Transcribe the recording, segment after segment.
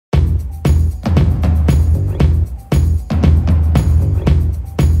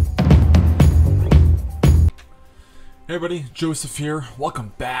Hey everybody, Joseph here.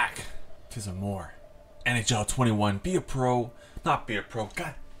 Welcome back to some more NHL 21 Be a Pro, not Be a Pro,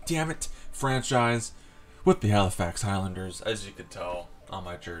 god damn it, franchise with the Halifax Highlanders. As you can tell on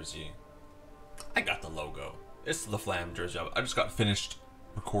my jersey, I got the logo. It's the LaFlamme jersey. I just got finished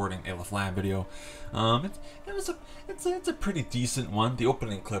recording a LaFlamme video. It's a pretty decent one. The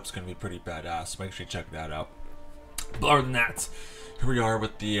opening clip's gonna be pretty badass, so make sure you check that out. But other than that, here we are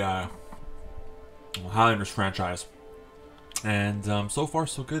with the Highlanders franchise. And so far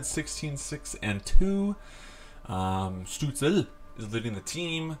so good, 16-6-2. Stützle is leading the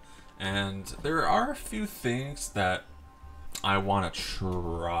team, and there are a few things that I want to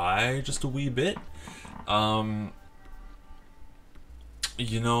try just a wee bit. You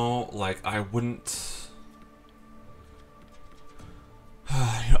know, like I wouldn't.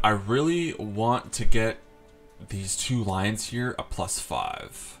 I really want to get these two lines here a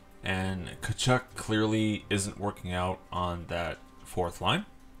 +5. And Tkachuk clearly isn't working out on that fourth line.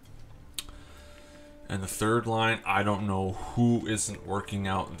 And the third line, I don't know who isn't working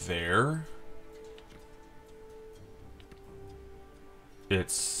out there.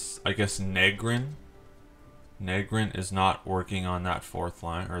 It's, I guess, Negrin. Negrin is not working on that fourth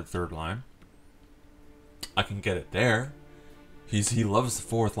line, or third line. I can get it there. He loves the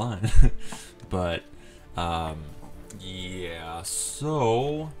fourth line. But, yeah,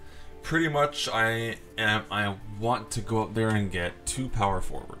 so pretty much I want to go up there and get 2 power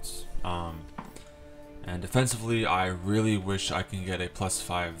forwards. And defensively, I really wish I can get a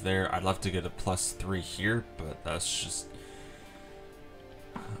 +5 there. I'd love to get a +3 here, but that's just,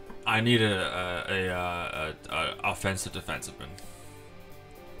 I need a offensive defenseman.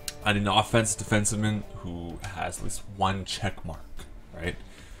 I need an offensive defenseman who has at least 1 check mark, right?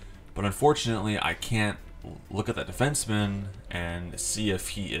 But unfortunately, I can't look at that defenseman and see if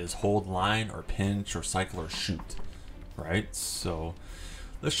he is hold line or pinch or cycle or shoot, right? So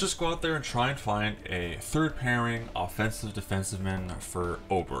let's just go out there and try and find a third pairing offensive defenseman for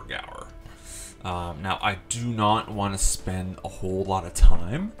Obergauer. Now, I do not want to spend a whole lot of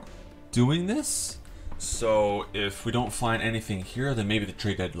time doing this, so if we don't find anything here, then maybe the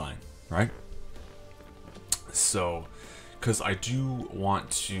trade deadline, right? So, because I do want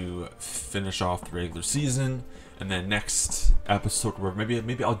to finish off the regular season, and then next episode, where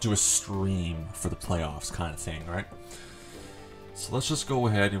maybe I'll do a stream for the playoffs kind of thing, right? So let's just go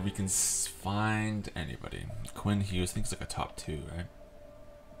ahead and we can find anybody. Quinn Hughes, I think it's like a top 2, right?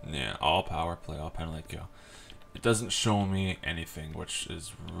 Yeah, all power play, all penalty kill. It doesn't show me anything, which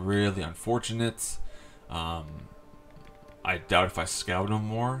is really unfortunate. I doubt if I scout him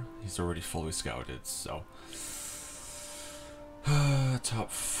more. He's already fully scouted, so.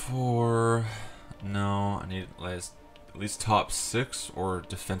 Top 4. No, I need at least top 6 or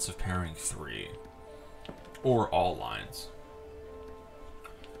defensive pairing 3. Or all lines.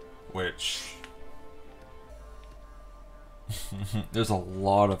 Which there's a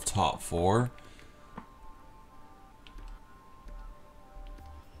lot of top 4.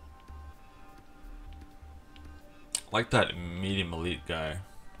 Like that medium elite guy.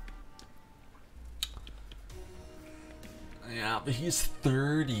 Yeah, but he's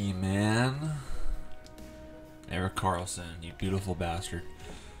 30, man. Erik Karlsson, you beautiful bastard.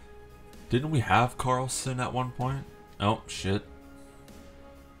 Didn't we have Karlsson at one point? Oh, shit.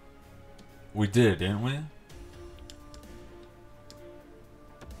 We did, didn't we?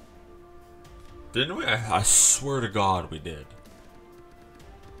 Didn't we? I swear to God we did.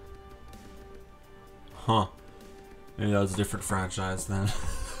 Huh. Maybe that was a different franchise then.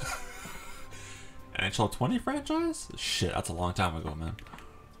 NHL 20 franchise? Shit, that's a long time ago, man.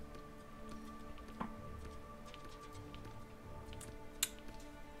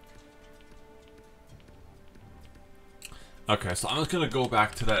 Okay, so I'm just gonna go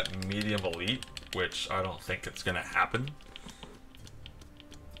back to that medium elite, which I don't think it's gonna happen.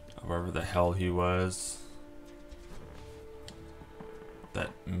 Wherever the hell he was.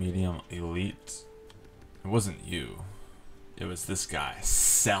 That medium elite. It wasn't you. It was this guy,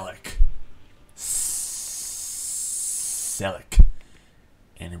 Selleck. Selleck.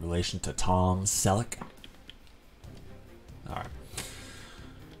 In relation to Tom Selleck. Alright.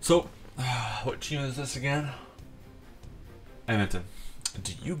 So, what team is this again? Edmonton.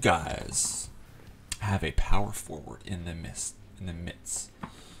 Do you guys have a power forward in the midst?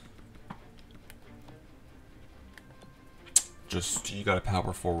 Just, you got a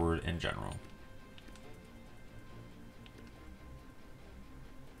power forward in general?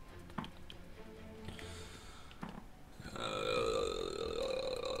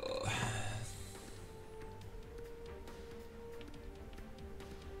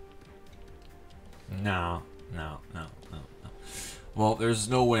 No. Well, there's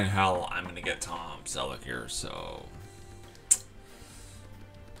no way in hell I'm gonna get Tom Selleck here, so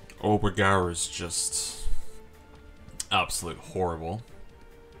Obergauer is just absolute horrible.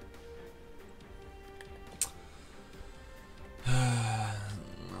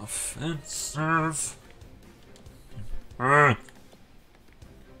 Offensive.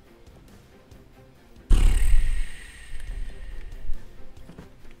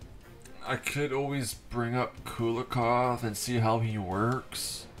 I could always bring up Kulikov and see how he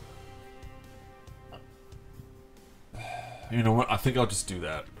works. You know what? I think I'll just do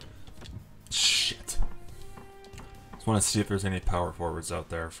that. Shit. Just want to see if there's any power forwards out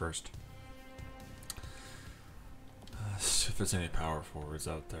there first. See if there's any power forwards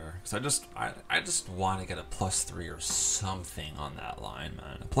out there. Because I just want to get a +3 or something on that line,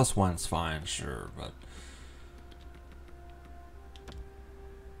 man. A +1's fine, sure, but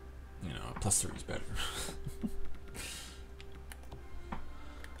you know, +3 is better.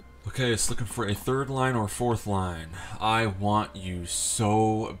 Okay, it's looking for a third line or fourth line. I want you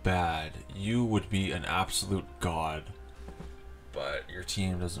so bad. You would be an absolute god. But your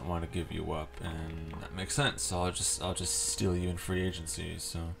team doesn't want to give you up, and that makes sense. So I'll just steal you in free agency.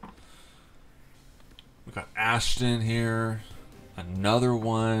 So we got Ashton here, another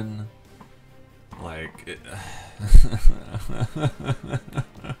one. Like it.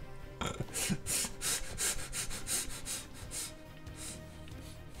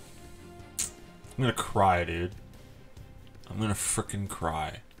 I'm gonna cry, dude. I'm gonna frickin'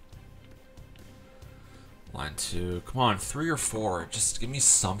 cry. Line 2. Come on, 3 or 4. Just give me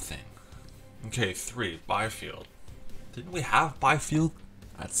something. Okay, 3. Byfield. Didn't we have Byfield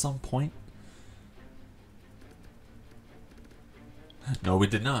at some point? No, we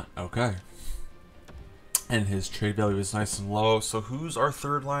did not. Okay. And his trade value is nice and low. So who's our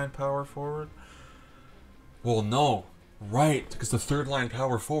third line power forward? Well, no. Right, because the third line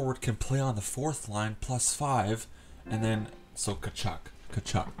power forward can play on the fourth line +5. And then, so Tkachuk.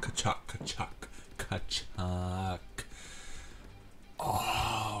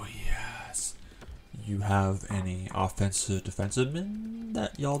 Oh, yes. You have any offensive defensemen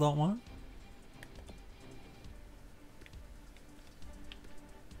that y'all don't want?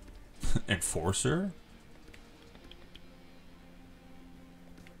 Enforcer?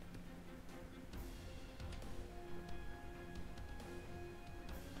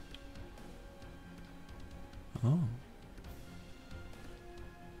 Oh.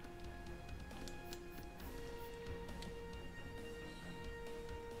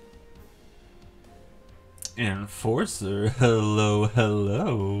 Enforcer, hello,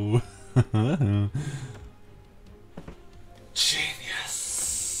 hello.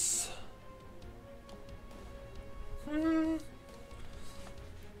 Genius.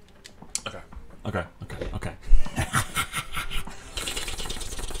 Okay.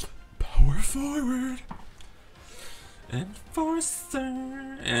 Power forward.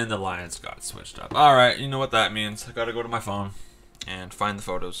 Enforcer. And the Lions got switched up. Alright, you know what that means. I gotta go to my phone and find the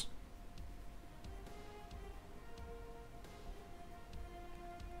photos.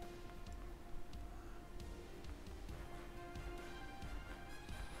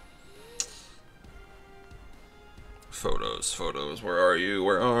 Photos, where are you?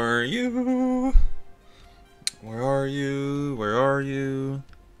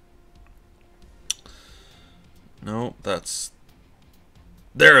 No, that's...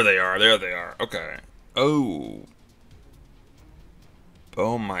 There they are, okay. Oh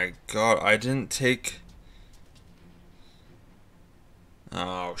my god, I didn't take...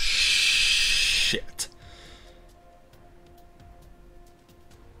 Oh, shit.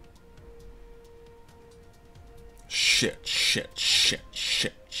 Shit.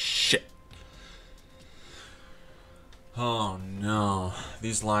 Oh no,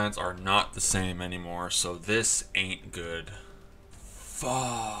 these lines are not the same anymore, so this ain't good.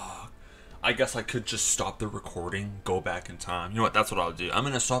 Fuck. I guess I could just stop the recording, go back in time. You know what, that's what I'll do. I'm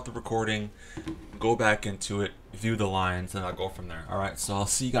gonna stop the recording, go back into it, view the lines, and I'll go from there. Alright, so I'll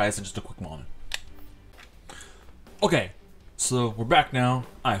see you guys in just a quick moment. Okay, so we're back now.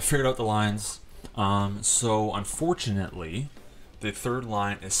 I figured out the lines. So unfortunately, the third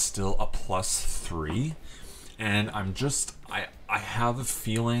line is still a +3, and I have a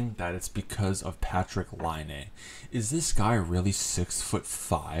feeling that it's because of Patrik Laine. Is this guy really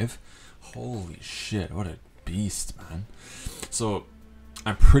 6'5"? Holy shit, what a beast, man. So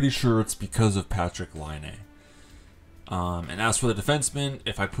I'm pretty sure it's because of Patrik Laine. And as for the defenseman,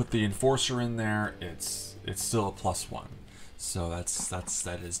 if I put the Enforcer in there, it's still a +1. So that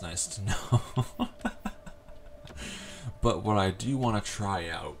is nice to know. But what I do want to try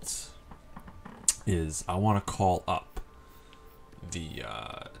out is I want to call up the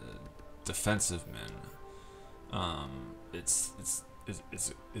defensive men. Is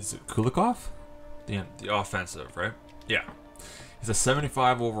it Kulikov? The offensive, right? Yeah. He's a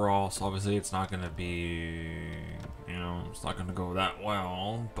 75 overall, so obviously it's not gonna be, you know, it's not gonna go that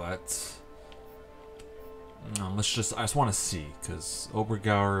well. But I just want to see, because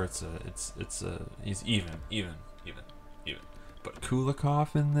Obergauer, he's even. But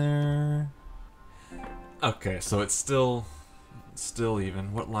Kulikov in there. Okay, so it's still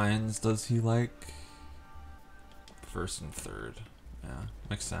even. What lines does he like? First and third. Yeah,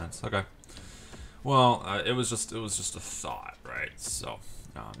 makes sense. Okay. Well, it was just a thought, right? So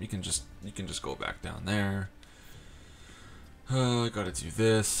you can just go back down there. I gotta do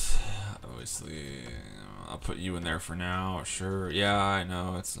this. Obviously, I'll put you in there for now. Sure. Yeah, I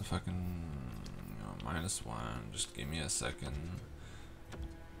know it's a fucking -1. Just give me a second.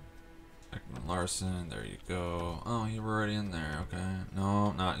 Ekman Larsson, there you go. Oh, you were already in there. Okay.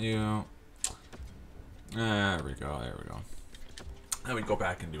 No, not you. There we go. There we go. Then we go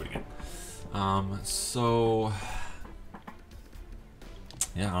back and do it again. So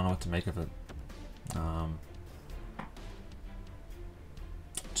yeah, I don't know what to make of it.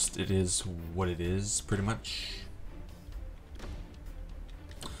 Just it is what it is, pretty much.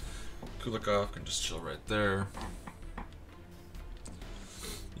 Kulikov can just chill right there.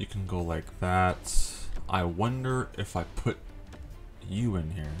 You can go like that. I wonder if I put you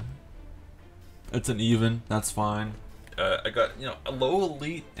in here. It's an even, that's fine. I got, a low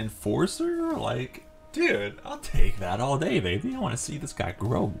elite enforcer. Like, dude, I'll take that all day, baby. I want to see this guy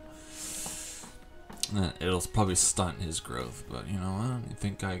grow. It'll probably stunt his growth, but you know what? You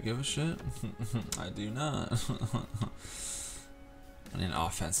think I give a shit? I do not. I need an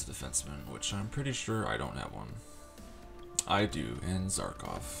offensive defenseman, which I'm pretty sure I don't have one. I do, in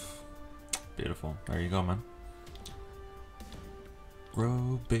Zarkov. Beautiful. There you go, man.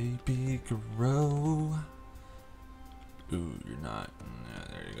 Grow, baby, grow. Ooh, you're not. Yeah,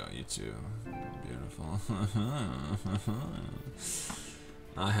 there you go. You too. Beautiful.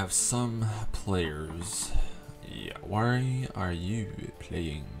 I have some players. Yeah. Why are you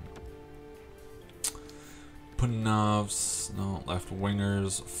playing? Punovs. No. Left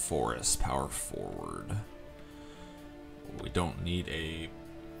wingers. Forrest. Power forward. We don't need a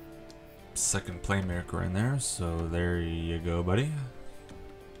second playmaker in there, so there you go, buddy.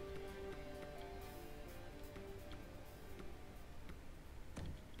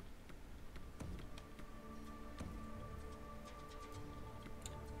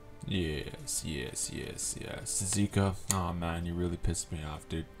 Yes. Zika. Oh man, you really pissed me off,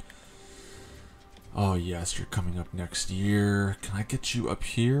 dude. Oh yes, you're coming up next year. Can I get you up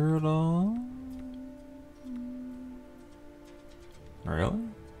here at all? Really?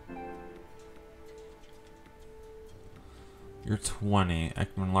 You're 20.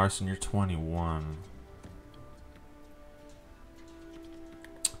 Ekman Larsson, you're 21.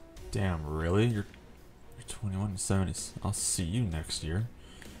 Damn, really? You're 21 and 70. I'll see you next year.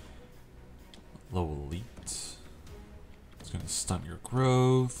 Low elite. It's gonna stunt your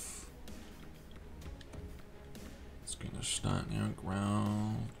growth. It's gonna stunt your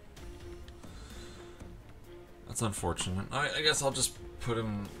growth. That's unfortunate. I guess I'll just put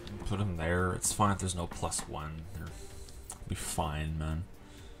him there. It's fine if there's no +1. They'll be fine, man.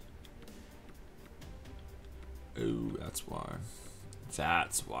 Oh, that's why.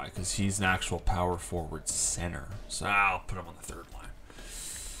 That's why, because he's an actual power forward center. So I'll put him on the third line.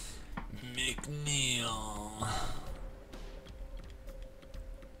 McNeil.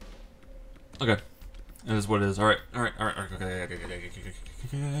 Okay. It is what it is. Alright.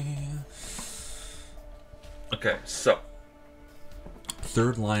 Okay, so.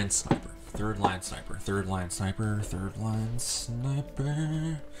 Third line sniper.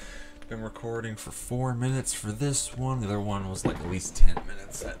 Been recording for 4 minutes for this one. The other one was like at least 10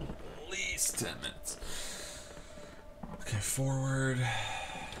 minutes. Okay, forward.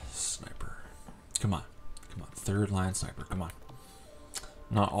 Sniper. Come on. Third line sniper. Come on.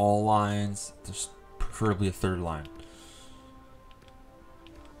 Not all lines. Just preferably a third line.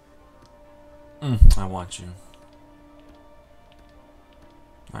 I want you.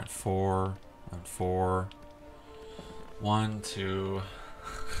 Alright, 4. 1, 2.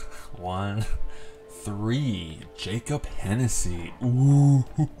 1, 3. Jacob Hennessy. Ooh.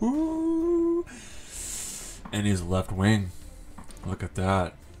 And he's left wing. Look at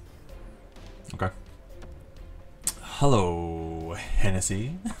that. Okay. Hello,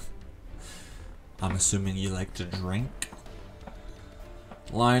 Hennessy. I'm assuming you like to drink.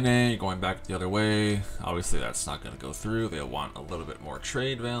 Line A, going back the other way. Obviously, that's not going to go through. They'll want a little bit more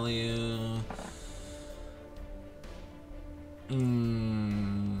trade value.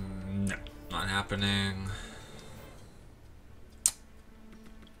 No, not happening.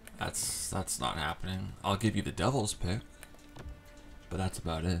 That's not happening. I'll give you the devil's pick, but that's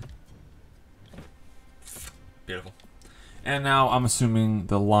about it. Beautiful. And now I'm assuming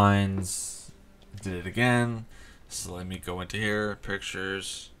the lines did it again. So let me go into here,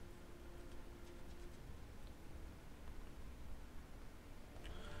 pictures.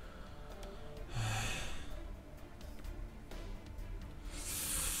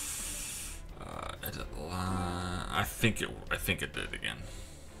 Edit line. I think it did again.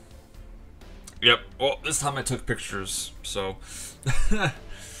 Yep. Well, this time I took pictures, so.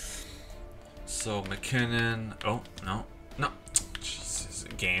 So McKinnon. Oh no. Jesus,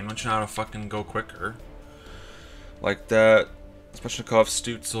 game. Don't you know how to fucking go quicker? Like that. Svechnikov,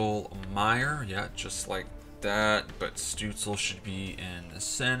 Stützle, Meyer. Yeah, just like that. But Stützle should be in the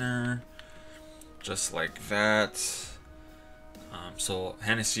center. Just like that. So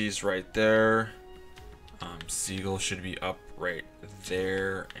Hennessy's right there. Siegel should be up right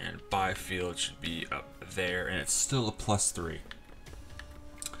there. And Byfield should be up there. And it's still a +3.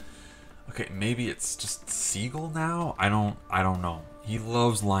 Okay, maybe it's just Siegel now? I don't know. He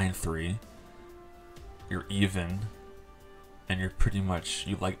loves line 3. You're even. And you're pretty much,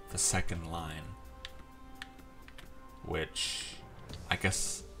 you like the second line. Which, I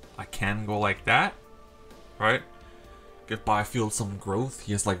guess I can go like that. Right? Give Byfield some growth.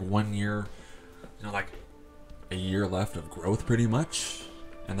 He has like 1 year, like a year left of growth pretty much.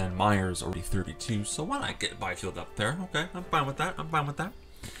 And then Meyer's already 32, so why not get Byfield up there? Okay, I'm fine with that. And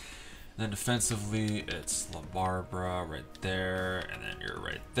then defensively, it's LaBarbera right there, and then you're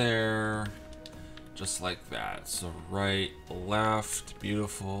right there. Just like that. So right, left,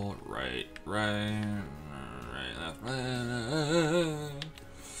 beautiful, right, left,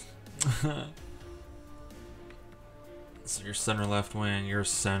 So your center left wing, your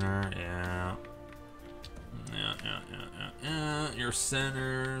center, yeah. Your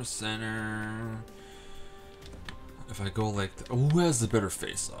center. If I go like, who has the better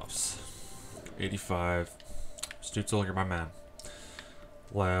face-offs? 85. Stützle, you're my man.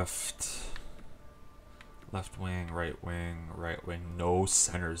 Left wing, right wing, no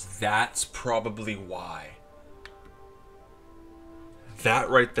centers. That's probably why. That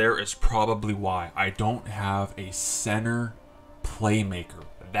right there is probably why I don't have a center playmaker.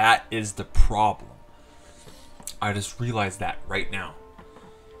 That is the problem. I just realized that right now.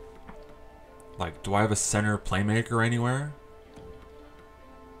 Like, do I have a center playmaker anywhere?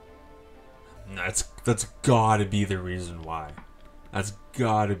 That's gotta be the reason why. That's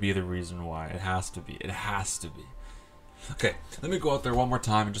gotta be the reason why. It has to be. It has to be. Okay, let me go out there one more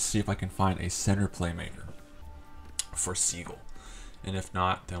time and just see if I can find a center playmaker for Siegel. And if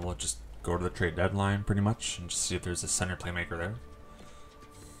not, then we'll just go to the trade deadline pretty much and just see if there's a center playmaker there.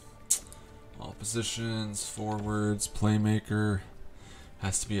 All positions, forwards, playmaker.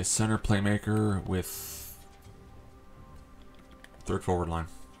 Has to be a center playmaker with third forward line.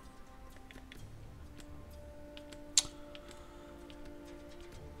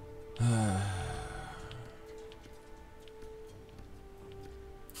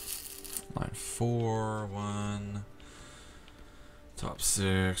 Line 4, 1. Top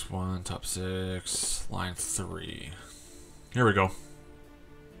 6, 1, top 6. Line 3. Here we go.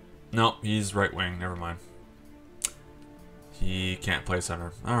 Nope, he's right wing. Never mind. He can't play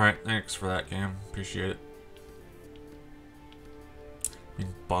center. Alright, thanks for that, game. Appreciate it. I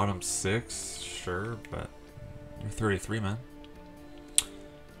mean, bottom 6? Sure, but you're 33, man.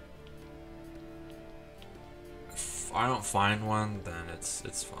 If I don't find one, then it's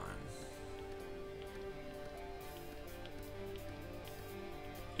fine.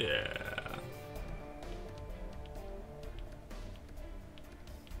 Yeah.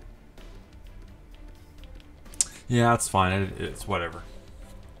 Yeah, it's fine. It's whatever.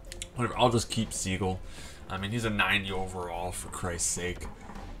 Whatever. I'll just keep Siegel. I mean, he's a 90 overall, for Christ's sake.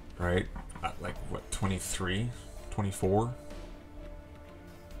 Right? At like, what, 23? 24?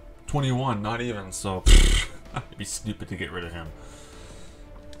 21, not even. So, it'd be stupid to get rid of him.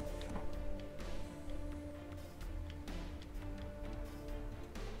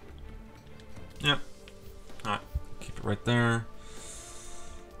 Yep. Alright. Keep it right there.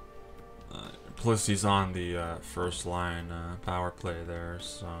 Plus, he's on the first line power play there,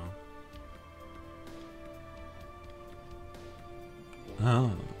 so.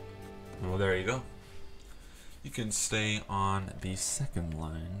 Oh. Well, there you go. You can stay on the second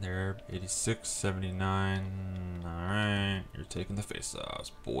line there. 86, 79. Alright. You're taking the face-offs.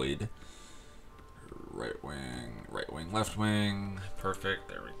 Boyd. Right wing, left wing. Perfect.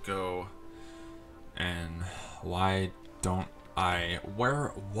 There we go. And why don't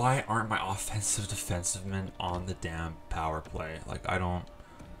Why aren't my offensive defensive men on the damn power play? Like, I don't.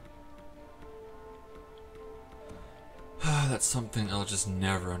 That's something I'll just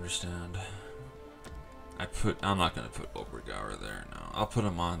never understand. I'm not gonna put Obergauer there now. I'll put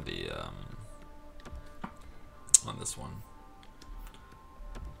him on the on this one.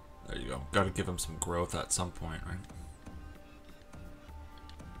 There you go. Got to give him some growth at some point, right?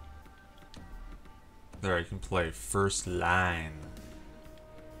 There, you can play first line.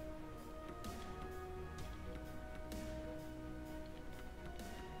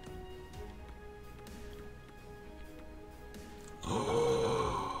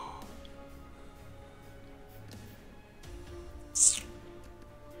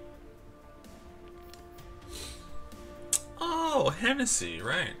 Oh, Hennessy,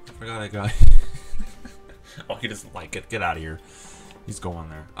 right. I forgot I got. Oh, he doesn't like it. Get out of here. He's going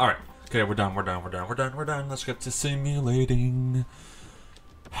there. Alright. Okay, we're done. Let's get to simulating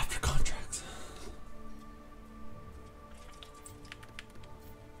after contracts.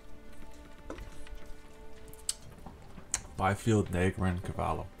 Byfield, Negrin,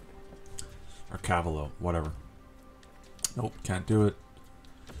 Cavallo. Or Cavallo, whatever. Nope, can't do it.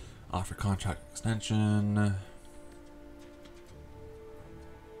 Offer contract extension.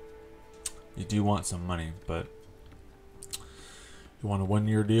 You do want some money, but you want a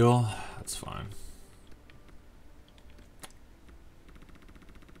 1-year deal? That's fine.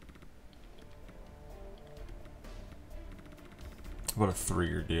 What a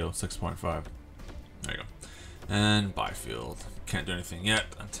 3-year deal? 6.5. There you go. And Byfield. Can't do anything yet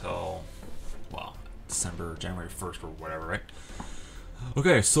until, well, January 1st or whatever, right?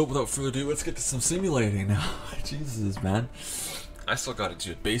 Okay, so without further ado, let's get to some simulating now. Jesus, man. I still got to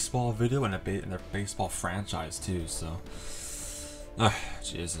do a baseball video and their baseball franchise too, so.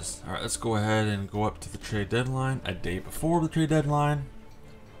 Jesus. Alright, let's go ahead and go up to the trade deadline, a day before the trade deadline,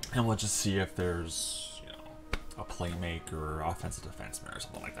 and we'll just see if there's, you know, a playmaker or offensive defenseman or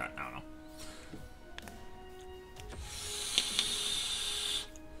something like that. I don't know.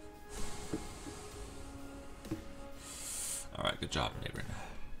 Alright, good job, neighbor.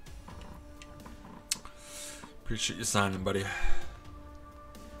 Appreciate you signing, buddy.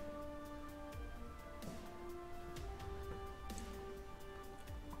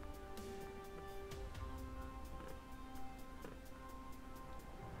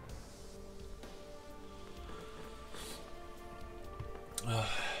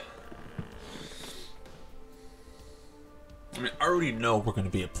 I mean, I already know we're going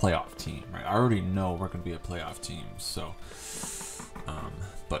to be a playoff team, right? I already know we're going to be a playoff team, so.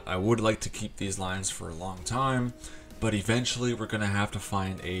 But I would like to keep these lines for a long time. But eventually, we're going to have to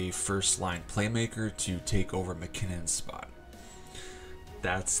find a first-line playmaker to take over McKinnon's spot.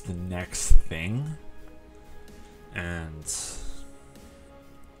 That's the next thing. And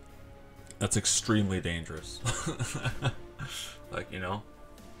that's extremely dangerous. Like, you know,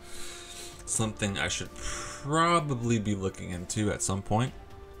 something I should probably be looking into at some point.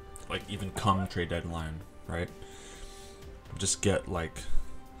 Like, even come trade deadline, right? Just get, like,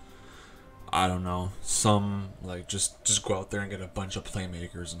 I don't know, some, like, just go out there and get a bunch of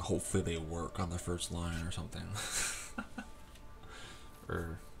playmakers and hopefully they work on the first line or something.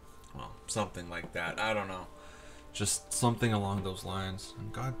 Or, well, something like that. I don't know. Just something along those lines.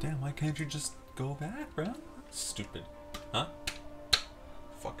 And goddamn, why can't you just go back, bro? Stupid. Huh?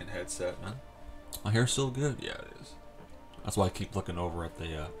 Fucking headset, man. My hair's still good? Yeah, it is. That's why I keep looking over at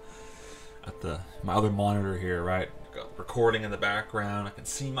my other monitor here, right? Got recording in the background. I can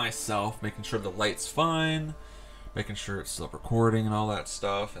see myself, making sure the light's fine, making sure it's still recording and all that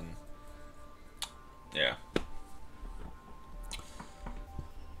stuff, and yeah.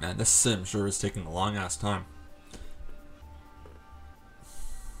 Man, this sim sure is taking a long ass time.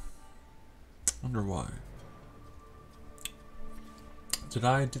 Wonder why. Did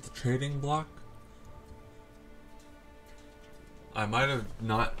I do the trading block? I might have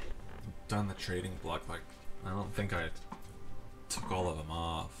not done the trading block. Like, I don't think I took all of them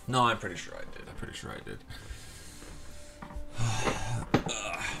off. No, I'm pretty sure I did.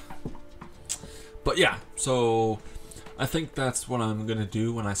 But yeah, so I think that's what I'm gonna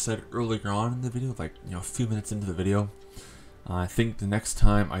do. When I said earlier on in the video, like, you know, a few minutes into the video, I think the next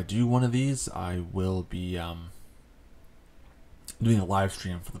time I do one of these, I will be doing a live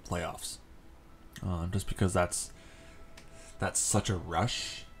stream for the playoffs. Just because that's such a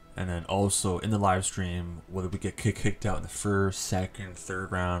rush. And then also in the live stream, whether we get kicked out in the first, second, third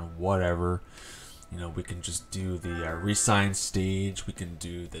round, whatever, you know, we can just do the re-sign stage. We can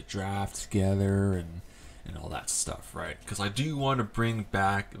do the draft together and all that stuff, right? Because I do want to bring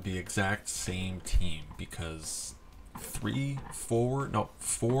back the exact same team, because 4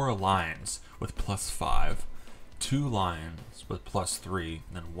 lines with +5, 2 lines with +3,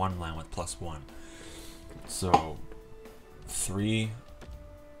 and then 1 line with +1. So 3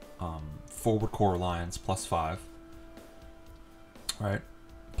 forward core lines +5, right?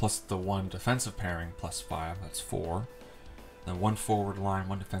 Plus the 1 defensive pairing +5, that's 4. Then 1 forward line,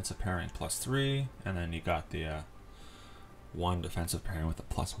 1 defensive pairing +3, and then you got the 1 defensive pairing with a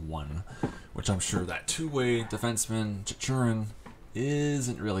 +1, which I'm sure that two-way defenseman Chichurin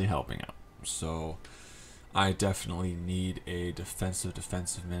isn't really helping out. So I definitely need a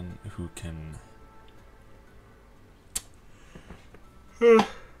defenseman who can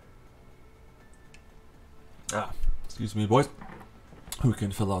excuse me, boys, who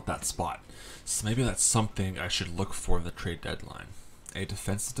can fill out that spot. So maybe that's something I should look for in the trade deadline. A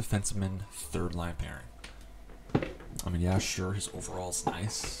defenseman third line pairing. I mean, yeah, sure, his overall's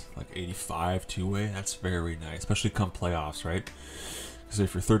nice. Like 85 two-way, that's very nice. Especially come playoffs, right? Because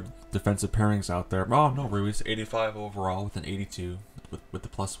if your third defensive pairing's out there, oh, no worries, 85 overall with an 82 with the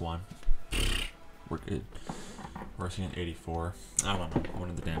 +1. We're good. We're seeing 84. I don't know. One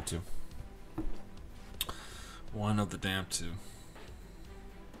of the damn two. One of the damn two.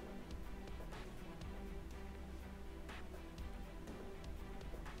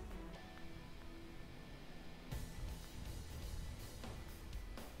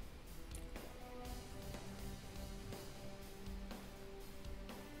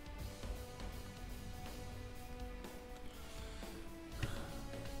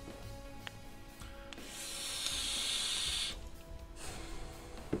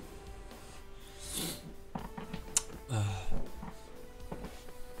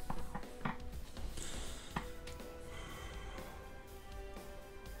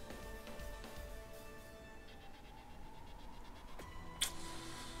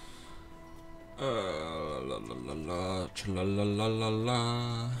 La la la la, la la la la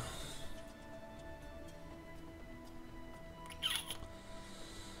la.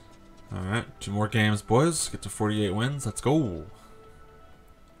 All right, 2 more games, boys. Get to 48 wins. Let's go.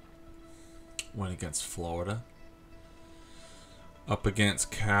 Win against Florida. Up against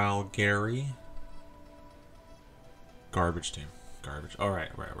Calgary. Garbage team. Garbage. All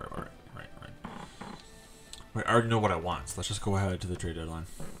right, right. Wait, I already know what I want, so let's just go ahead to the trade deadline.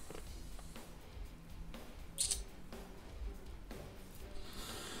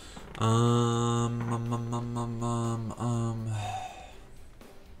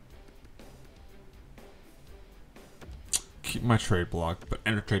 Keep my trade block, but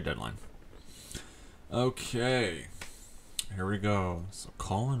enter trade deadline. Okay, here we go. So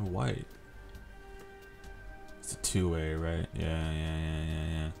Colin White. It's a two-way, right?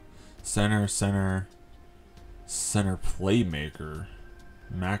 Yeah. Center playmaker.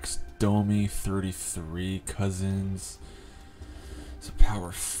 Max Domi, 33. Cousins. It's a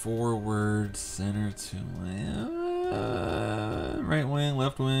power forward. Center to right wing,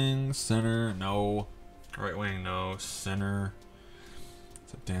 left wing, center. No. Right wing, no. Center.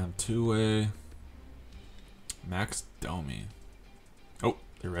 It's a damn two-way. Max Domi. Oh,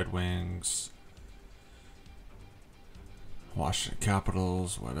 the Red Wings. Washington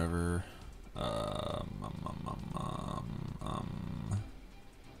Capitals, whatever. I don't know.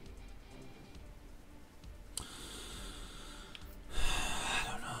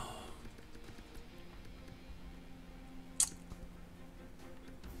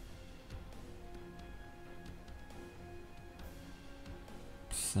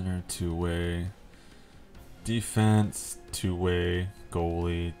 Center two-way. Defense, two-way,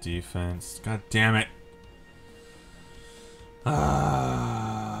 goalie, defense. God damn it.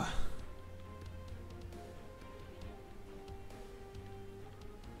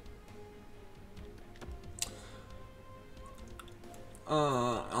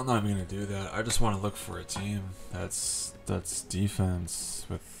 I'm not even gonna do that. I just want to look for a team that's defense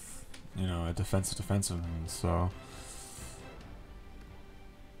with, you know, a defensive, so.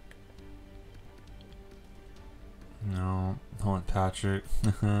 No, Holland Patrick.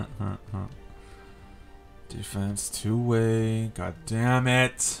 Defense, two-way. God damn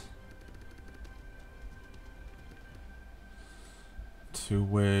it.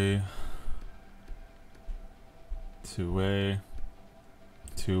 Two-way. Two-way.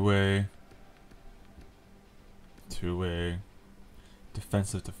 Two-way. Two-way.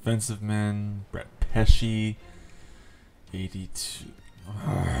 Defensive men. Brett Pesci. 82.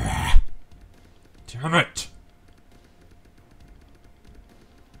 Damn it.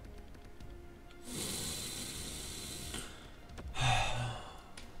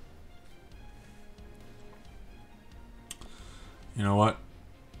 You know what?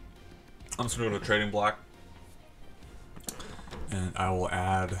 I'm just gonna go to trading block. I will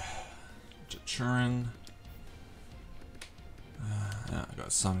add Chichurin. Yeah, I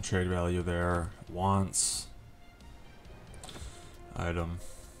got some trade value there. Wants. Item.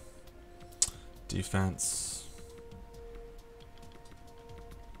 Defense.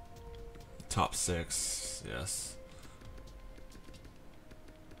 Top 6, yes.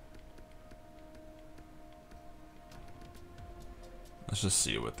 Let's just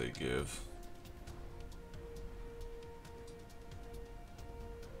see what they give.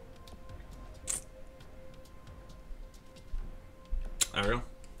 There we go.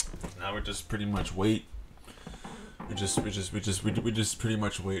 Now we just pretty much wait. We just pretty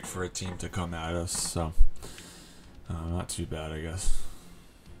much wait for a team to come at us. So not too bad, I guess.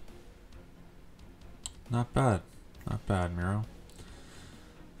 Not bad, not bad, Miro.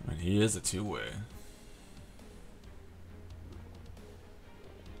 I mean, he is a two-way.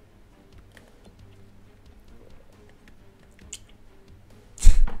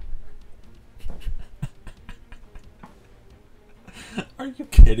 Are you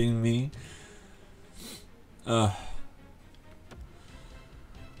kidding me? I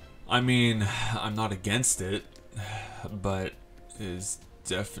mean, I'm not against it, but is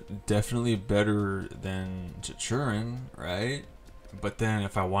definitely better than Chichurin, right? But then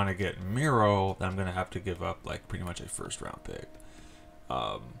if I want to get Miro, then I'm gonna have to give up like pretty much a first-round pick.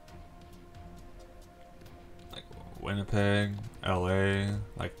 Like Winnipeg, LA,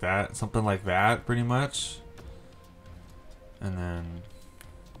 like that, something like that, pretty much. And then,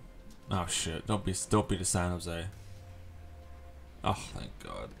 oh shit! Don't be the San Jose. Oh, thank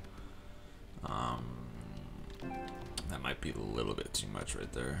God. That might be a little bit too much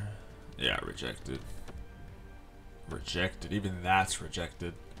right there. Yeah, rejected. Rejected. Even that's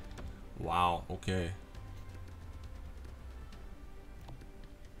rejected. Wow. Okay.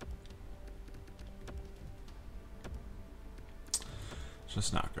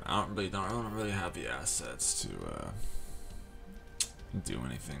 Just not gonna. I don't really have the assets to do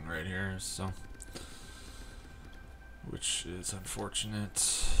anything right here. So, which is unfortunate.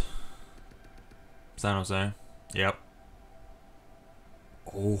 San Jose. Yep.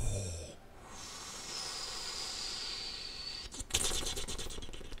 Oh.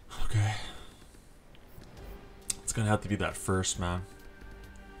 Okay. It's gonna have to be that first, man.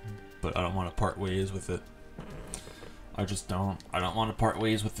 But I don't want to part ways with it. I just don't. I don't want to part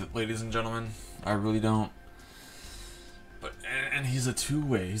ways with it, ladies and gentlemen. I really don't. But and he's a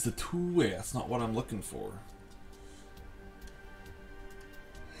two-way. He's a two-way. That's not what I'm looking for.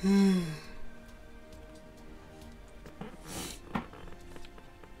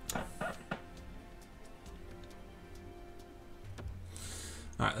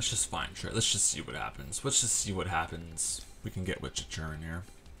 Alright, let's just find Trey. Let's just see what happens. Let's just see what happens. We can get with Chichurin here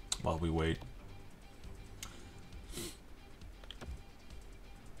while we wait.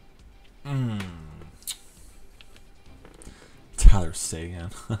 Tyler Seguin.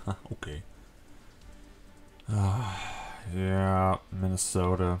 Okay. Yeah,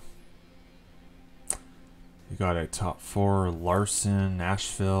 Minnesota. You got a top 4. Larson,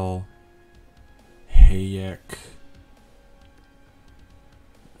 Nashville, Hayek.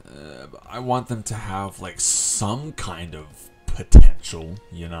 I want them to have like some kind of potential,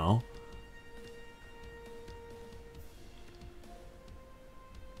 you know?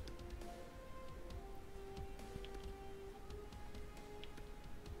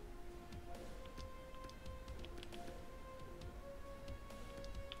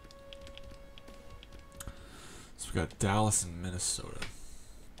 So we got Dallas and Minnesota.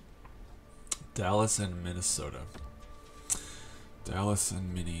 Dallas and Minnesota. Dallas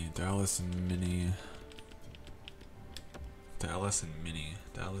and Mini. Dallas and Mini. Dallas and Mini.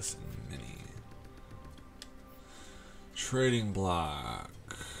 Dallas and Mini. Trading block.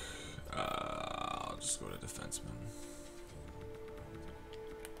 I'll just go to defenseman.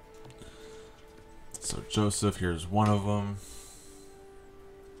 So Joseph, here's one of them.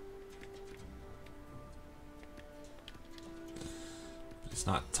 But it's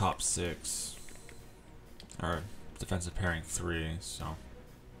not top 6. Or defensive pairing 3, so.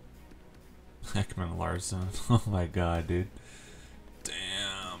 Ekman Larson. Oh my god, dude.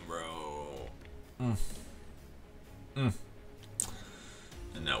 Damn, bro. And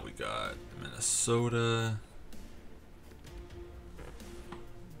now we got Minnesota.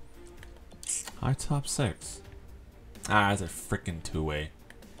 High top 6. Ah, that's a freaking two-way.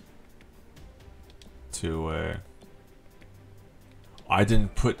 Two-way. I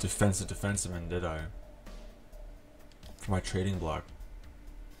didn't put defenseman, did I? For my trading block.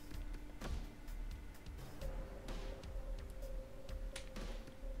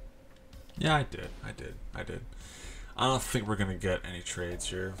 Yeah, I did. I don't think we're gonna get any trades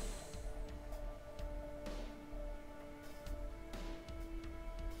here.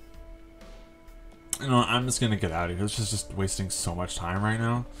 You know, I'm just gonna get out of here. This is just wasting so much time right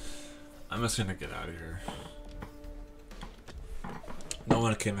now. I'm just gonna get out of here. No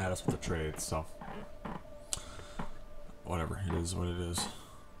one came at us with a trade, so whatever. It is what it is.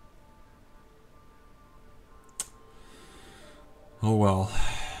 Oh well.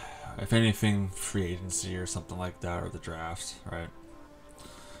 If anything, free agency or something like that, or the draft, right?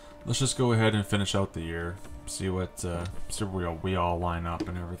 Let's just go ahead and finish out the year. See what we all line up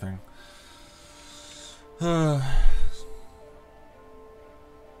and everything.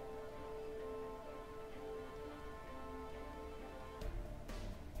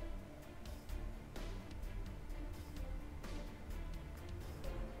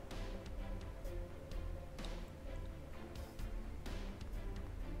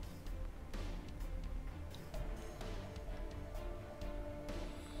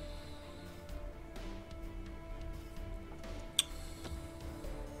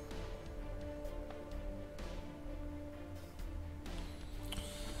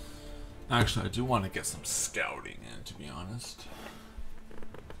 Actually, I do want to get some scouting in, to be honest.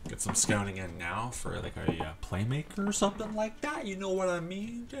 Get some scouting in now for like a playmaker or something like that. You know what I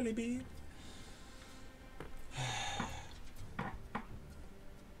mean, Jelly Bean?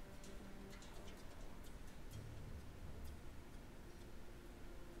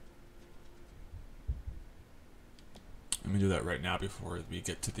 Let me do that right now before we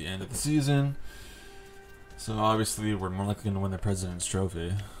get to the end of the season. So obviously, we're more likely going to win the President's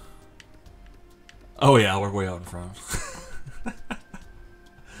Trophy. Oh yeah, we're way out in front.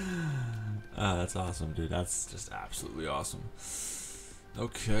 That's awesome, dude. That's just absolutely awesome.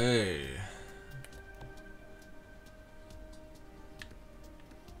 Okay.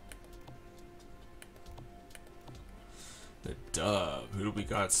 The dub. Who do we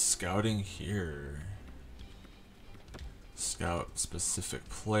got scouting here? Scout specific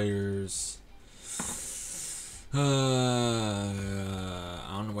players. I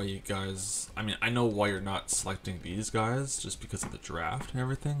don't know why you guys. I mean, I know why you're not selecting these guys, just because of the draft and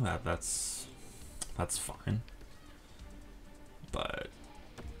everything. That's fine. But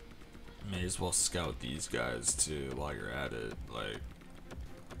may as well scout these guys too while you're at it. Like,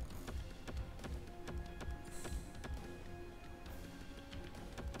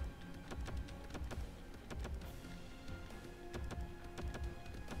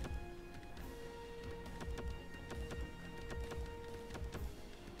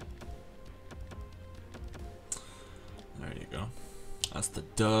 there you go. That's the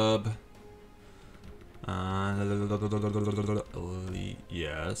dub.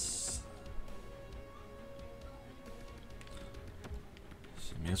 Yes.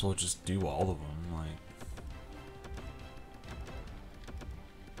 So may as well just do all of them, like.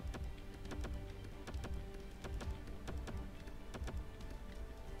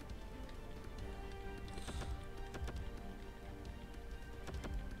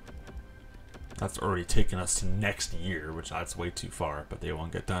 That's already taken us to next year, which that's way too far, but they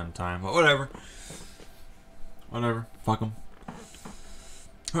won't get done in time. But whatever. Whatever. Fuck them.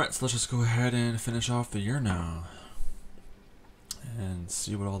 Alright, so let's just go ahead and finish off the year now. And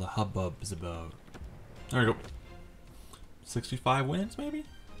see what all the hubbub is about. There we go. 65 wins, maybe?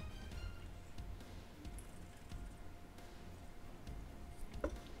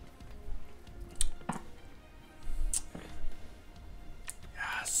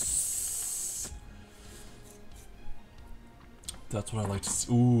 Yes! That's what I like to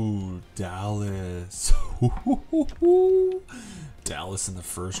see. Ooh, Dallas. Dallas in the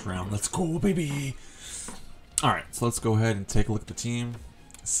first round. Let's go, baby. Alright, so let's go ahead and take a look at the team.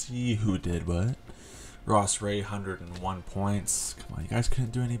 See who did what. Ross Ray, 101 points. Come on, you guys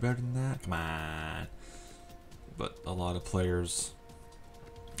couldn't do any better than that? Come on. But a lot of players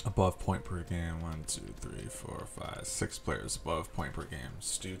above point per game. 1, 2, 3, 4, 5, 6 players above point per game.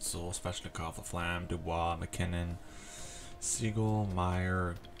 Stutzel, Svechnikov, LaFlamme, Dubois, McKinnon, Siegel,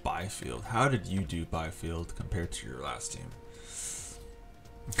 Meyer, Byfield. How did you do, Byfield, compared to your last team?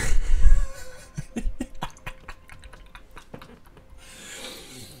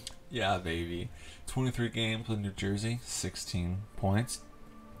 Yeah, baby. 23 games with New Jersey, 16 points,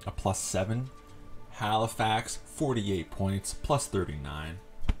 a +7. Halifax, 48 points, +39.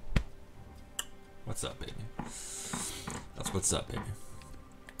 What's up, baby? That's what's up, baby.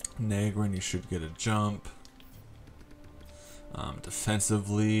 Negrin, you should get a jump.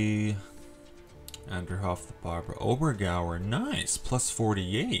 Defensively, Anderhoff, the Barber, Obergauer, nice,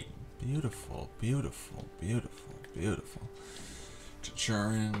 +48. Beautiful, beautiful, beautiful, beautiful.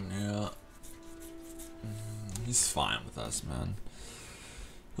 Chichurin, yeah. He's fine with us, man.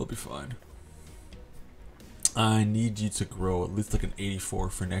 He'll be fine. I need you to grow at least like an 84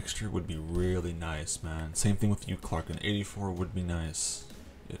 for next year would be really nice, man. Same thing with you, Clark. An 84 would be nice.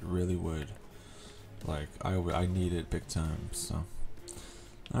 It really would. Like, I need it big time, so.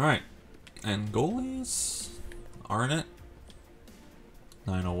 Alright. And goalies? Arnott.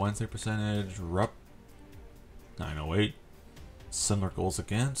 901 save percentage. Rupp. 908. Similar goals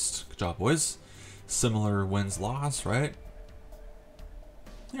against. Good job, boys. Similar wins-loss, right?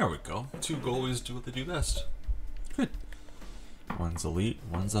 There we go. 2 goalies do what they do best. Good. One's elite,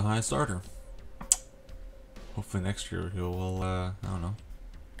 one's a high starter. Hopefully next year he will, I don't know.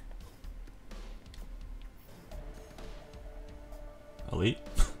 Elite?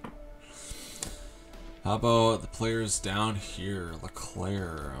 How about the players down here?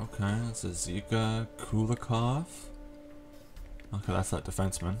 Leclerc. Okay, that's a Zika. Kulikov. Okay, that's that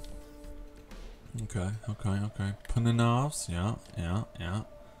defenseman. Okay. Punanovs. Yeah.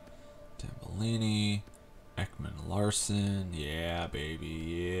 Tambellini. Ekman Larson. Yeah, baby.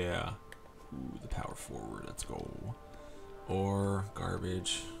 Yeah. Ooh, the power forward. Let's go. Or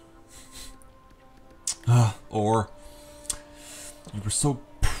garbage. Or you were so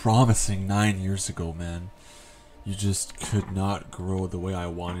promising 9 years ago, man. You just could not grow the way I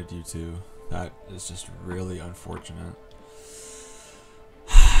wanted you to. That is just really unfortunate.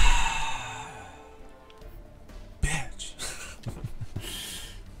 Bitch.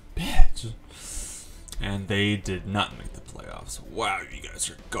 Bitch. And they did not make the playoffs. Wow, you guys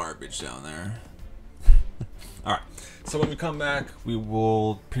are garbage down there. Alright, so when we come back, we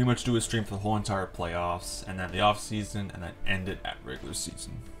will pretty much do a stream for the whole entire playoffs, and then the off season, and then end it at regular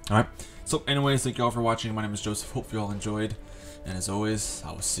season. Alright, so anyways, thank you all for watching. My name is Joseph. Hope you all enjoyed. And as always,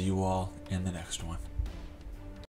 I will see you all in the next one.